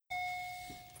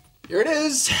Here it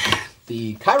is,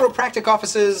 the chiropractic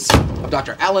offices of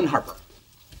Dr. Alan Harper.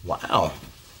 Wow.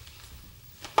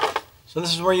 So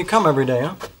this is where you come every day,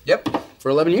 huh? Yep, for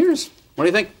 11 years. What do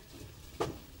you think?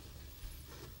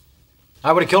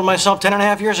 I would have killed myself 10 and a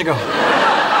half years ago.